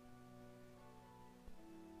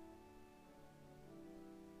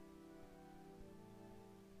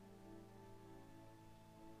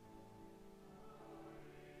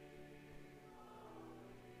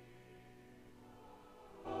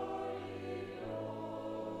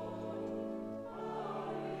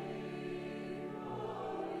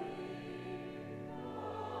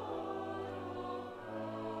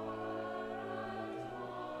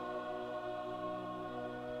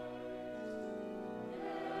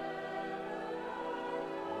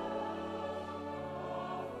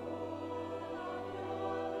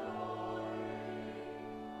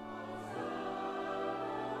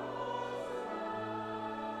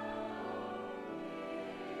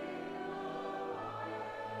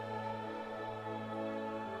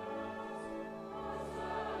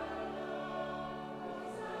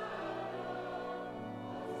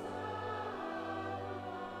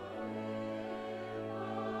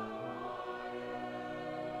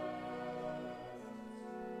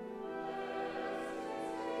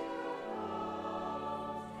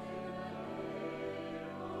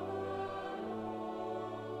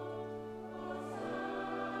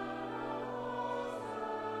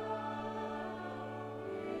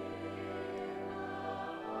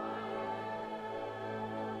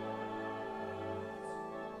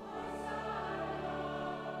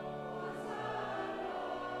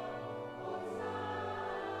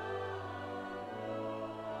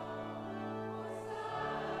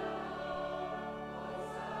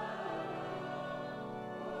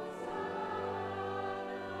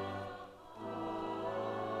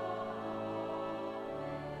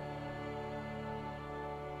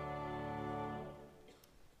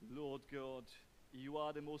 Lord God, you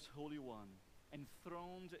are the most holy one,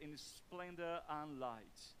 enthroned in splendor and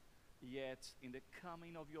light. Yet in the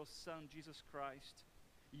coming of your Son, Jesus Christ,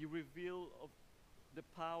 you reveal of the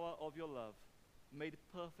power of your love, made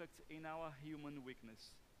perfect in our human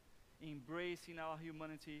weakness. Embracing our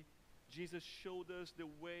humanity, Jesus showed us the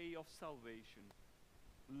way of salvation.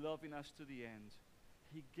 Loving us to the end,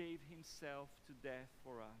 he gave himself to death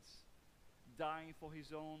for us. Dying for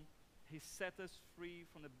his own, he set us free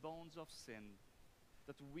from the bonds of sin,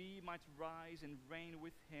 that we might rise and reign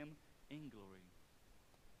with him in glory.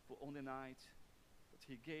 For on the night that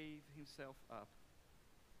he gave himself up,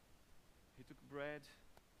 he took bread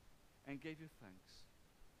and gave you thanks.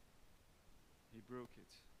 He broke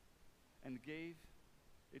it and gave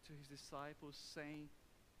it to his disciples, saying,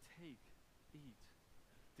 "Take, eat.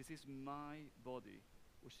 This is my body,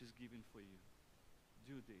 which is given for you.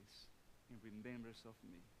 Do this in remembrance of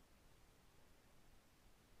me."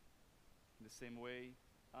 In the same way,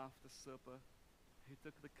 after supper, he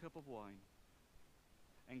took the cup of wine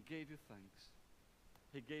and gave you thanks.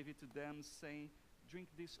 He gave it to them, saying, "Drink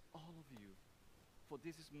this, all of you, for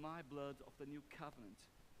this is my blood of the new covenant,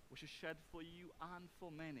 which is shed for you and for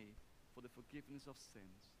many for the forgiveness of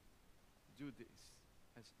sins. Do this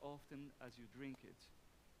as often as you drink it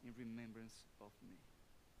in remembrance of me."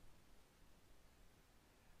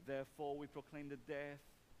 Therefore, we proclaim the death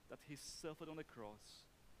that he suffered on the cross.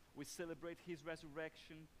 We celebrate his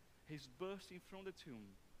resurrection, his bursting from the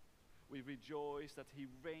tomb. We rejoice that he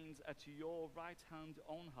reigns at your right hand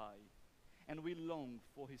on high, and we long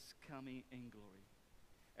for his coming in glory,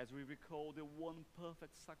 as we recall the one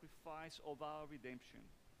perfect sacrifice of our redemption.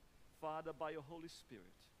 Father, by your Holy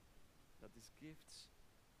Spirit, that these gifts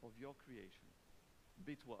of your creation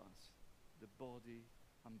be to us the body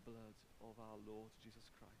and blood of our Lord Jesus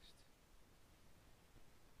Christ.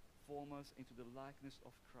 conform us into the likeness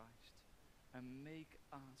of Christ and make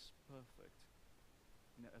us perfect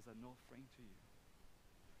as an offering to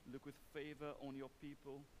you. Look with favor on your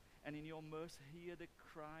people, and in your mercy hear the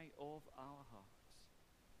cry of our hearts.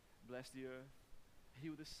 Bless the earth,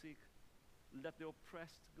 heal the sick, let the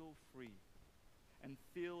oppressed go free, and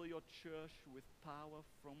fill your church with power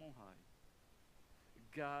from on high.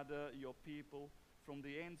 Gather your people from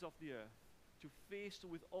the ends of the earth to feast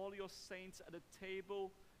with all your saints at a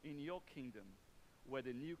table in your kingdom, where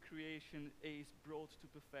the new creation is brought to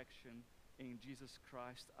perfection in Jesus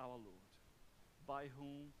Christ our Lord, by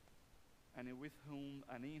whom and with whom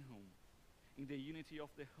and in whom, in the unity of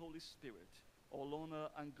the Holy Spirit, all honor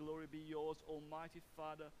and glory be yours, Almighty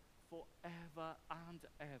Father, forever and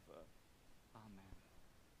ever. Amen.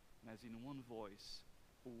 And as in one voice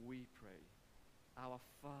we pray, Our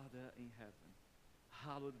Father in heaven,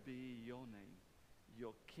 hallowed be your name.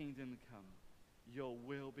 Your kingdom come, your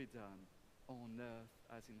will be done on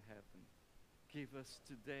earth as in heaven. Give us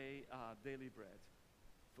today our daily bread.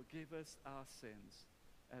 Forgive us our sins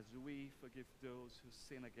as we forgive those who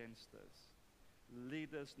sin against us.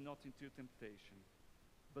 Lead us not into temptation,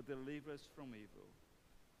 but deliver us from evil.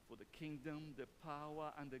 For the kingdom, the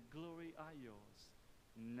power, and the glory are yours,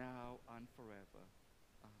 now and forever.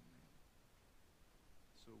 Amen.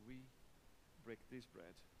 So we break this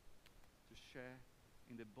bread to share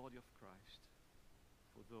in the body of Christ.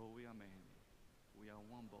 For though we are many, we are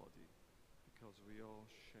one body, because we all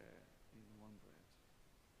share in one bread.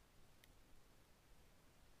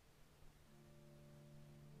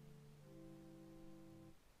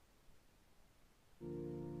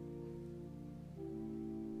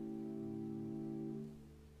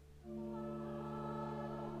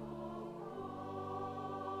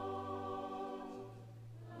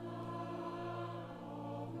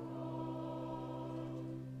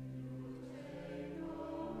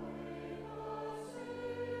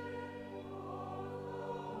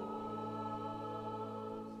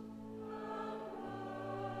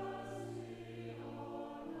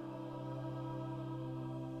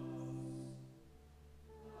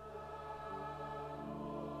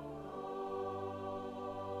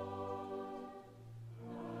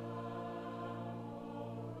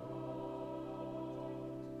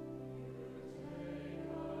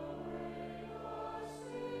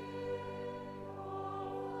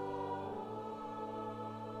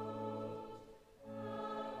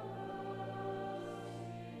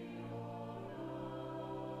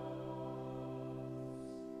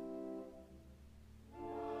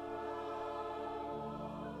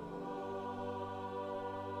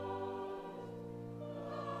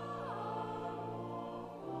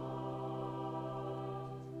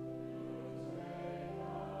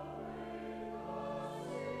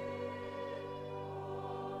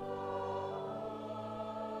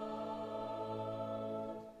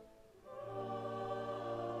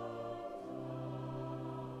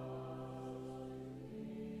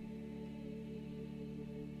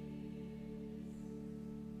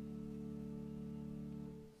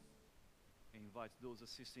 Invite those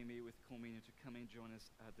assisting me with communion to come and join us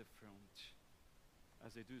at the front.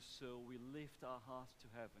 As they do so, we lift our hearts to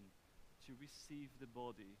heaven to receive the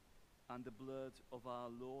body and the blood of our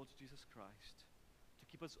Lord Jesus Christ, to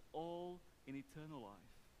keep us all in eternal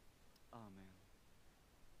life. Amen.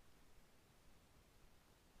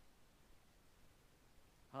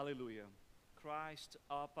 Hallelujah. Christ,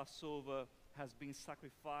 our Passover, has been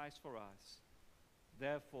sacrificed for us.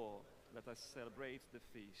 Therefore, let us celebrate the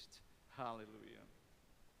feast. Hallelujah.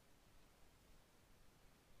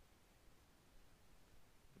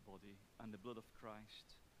 The body and the blood of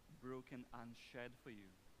Christ, broken and shed for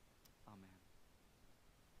you. Amen.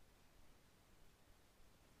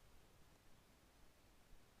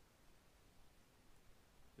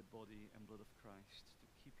 The body and blood of Christ to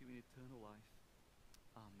keep you in eternal life.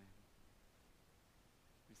 Amen.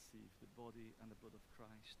 Receive the body and the blood of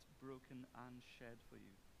Christ, broken and shed for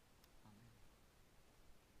you. Amen.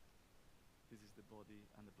 This is the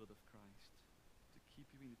body and the blood of Christ to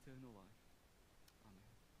keep you in eternal life.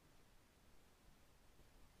 Amen.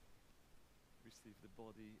 Receive the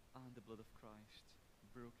body and the blood of Christ,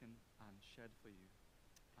 broken and shed for you.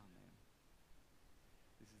 Amen.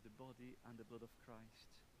 This is the body and the blood of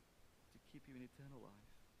Christ to keep you in eternal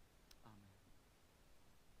life. Amen.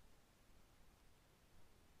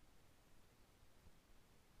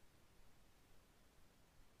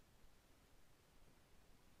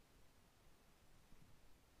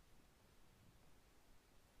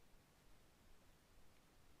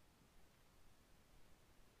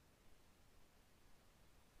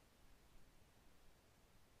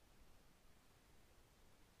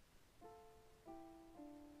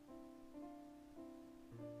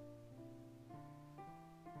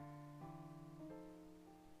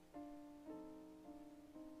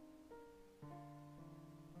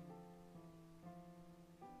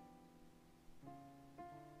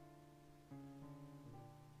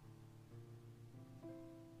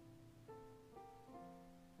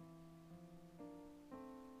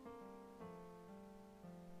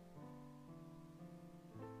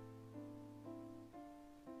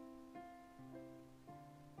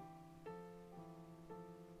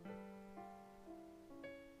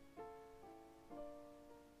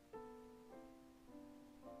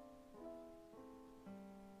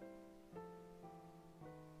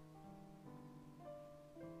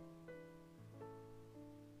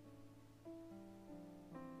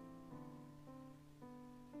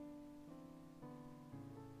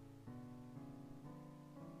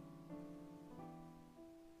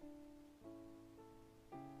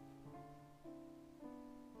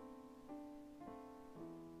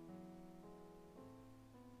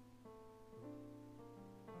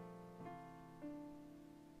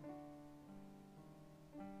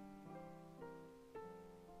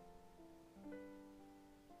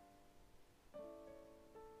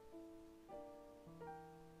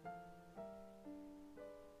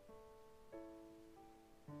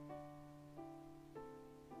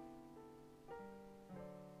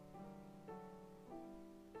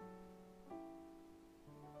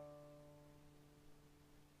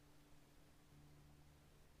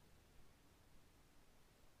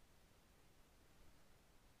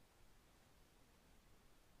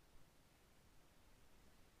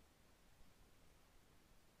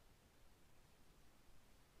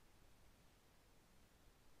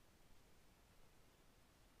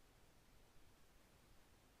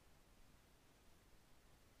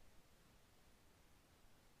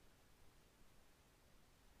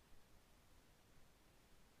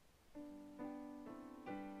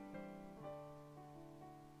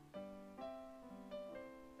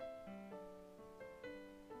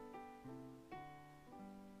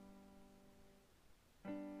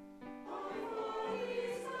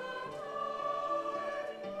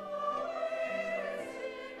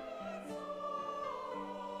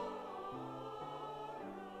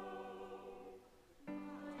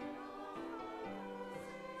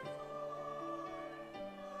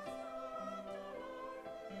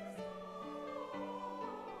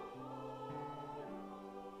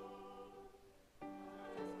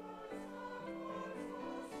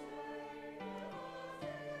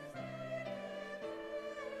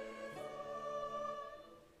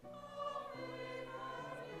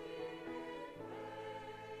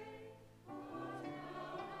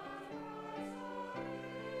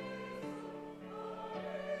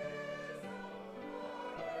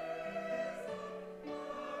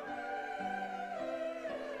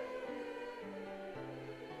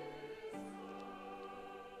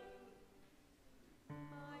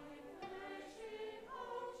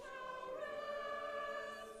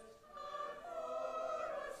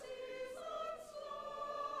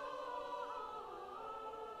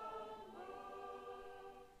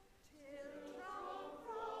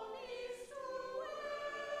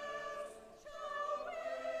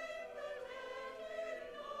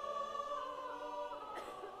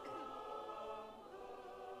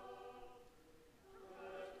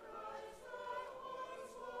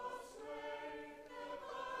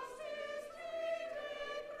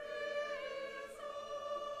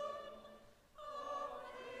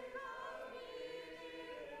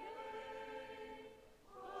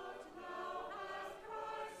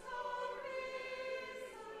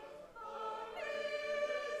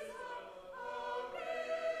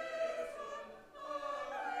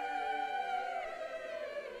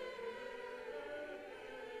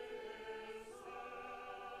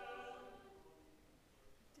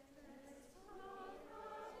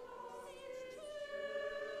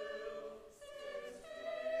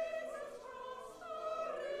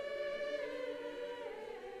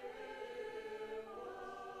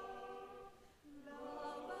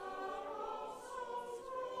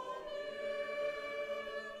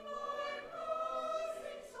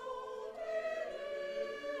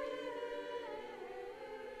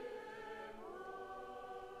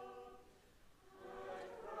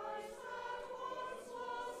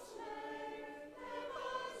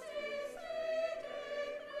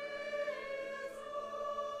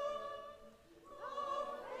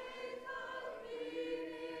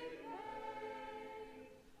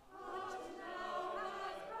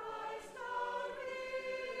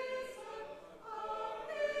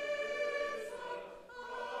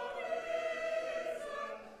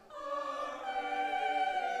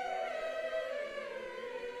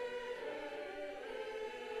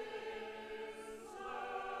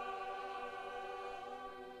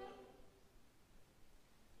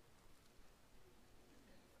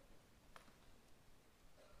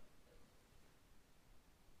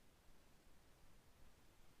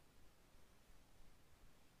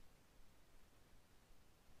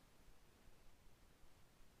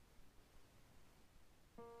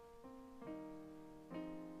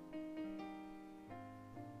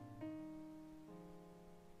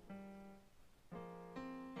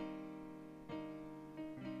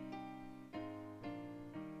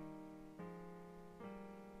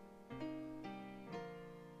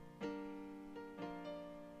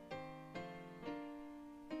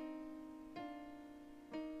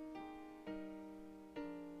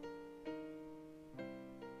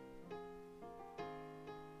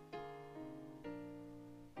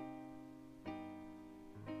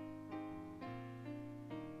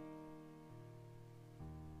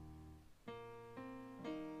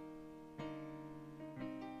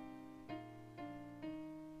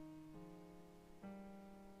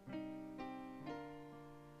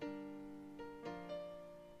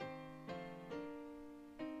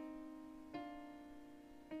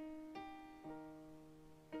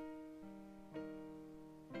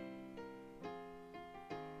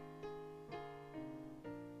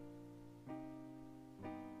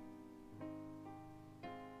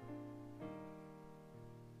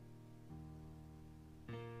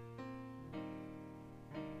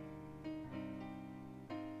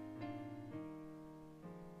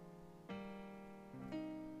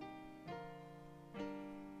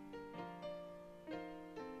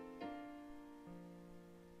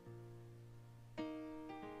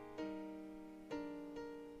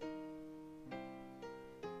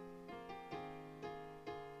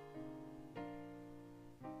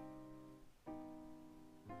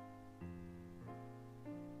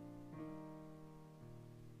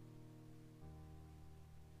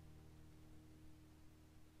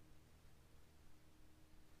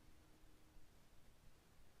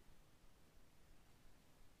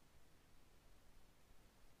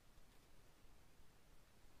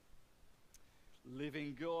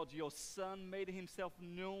 Living God, your Son made himself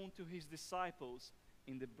known to his disciples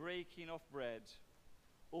in the breaking of bread.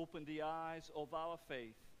 Open the eyes of our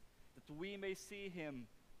faith, that we may see him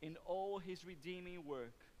in all his redeeming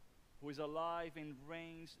work, who is alive and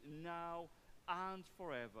reigns now and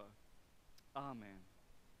forever. Amen.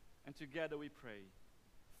 And together we pray,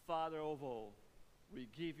 Father of all, we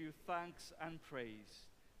give you thanks and praise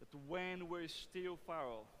that when we're still far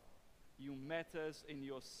off, you met us in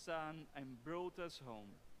your Son and brought us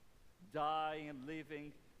home. Dying and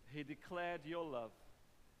living, he declared your love,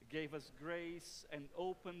 gave us grace, and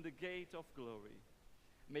opened the gate of glory.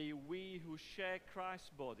 May we who share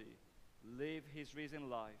Christ's body live his risen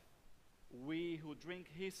life. We who drink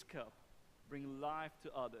his cup bring life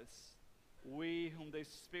to others. We whom the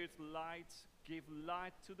Spirit's light give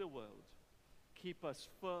light to the world. Keep us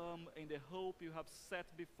firm in the hope you have set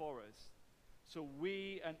before us, so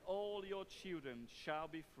we and all your children shall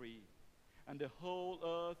be free, and the whole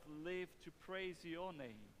earth live to praise your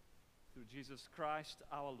name. Through Jesus Christ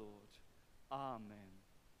our Lord. Amen.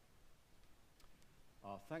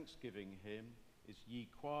 Our Thanksgiving hymn is Ye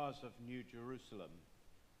Choirs of New Jerusalem.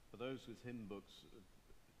 For those with hymn books,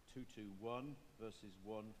 221, verses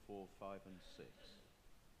 1, 4, 5, and 6.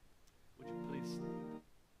 Would you please...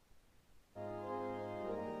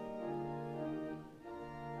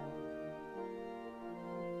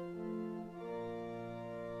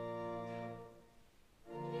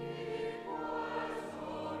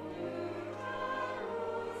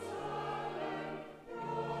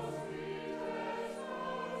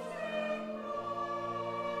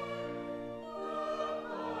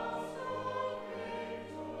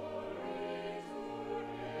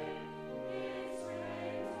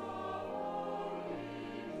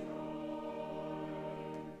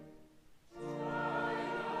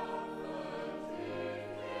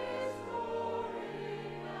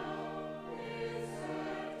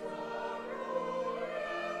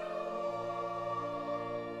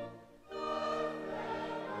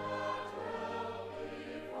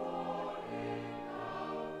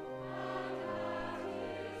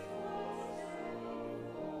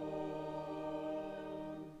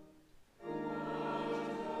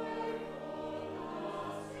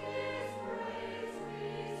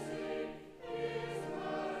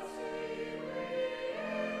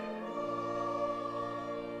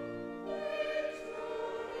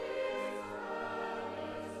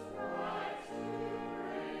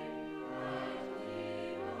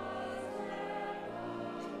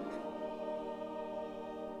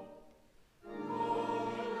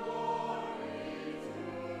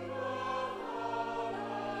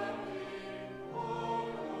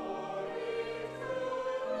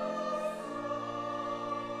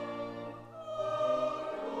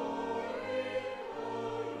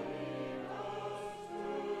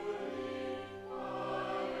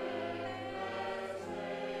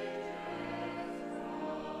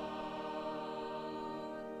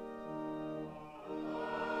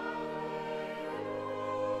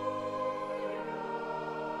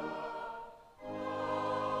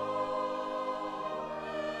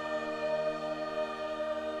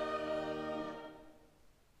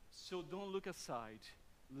 So don't look aside.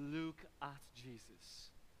 Look at Jesus.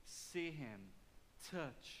 See him,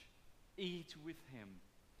 touch, eat with him,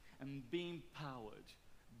 and be empowered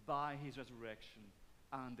by his resurrection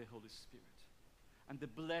and the Holy Spirit. And the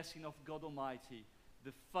blessing of God Almighty,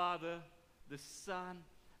 the Father, the Son,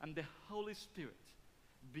 and the Holy Spirit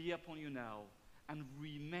be upon you now and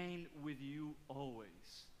remain with you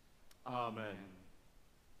always. Amen.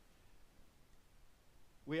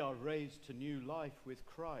 We are raised to new life with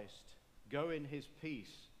Christ. Go in his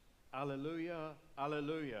peace. Alleluia,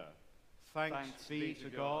 alleluia. Thanks be to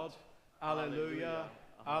God. Alleluia,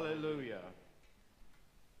 alleluia.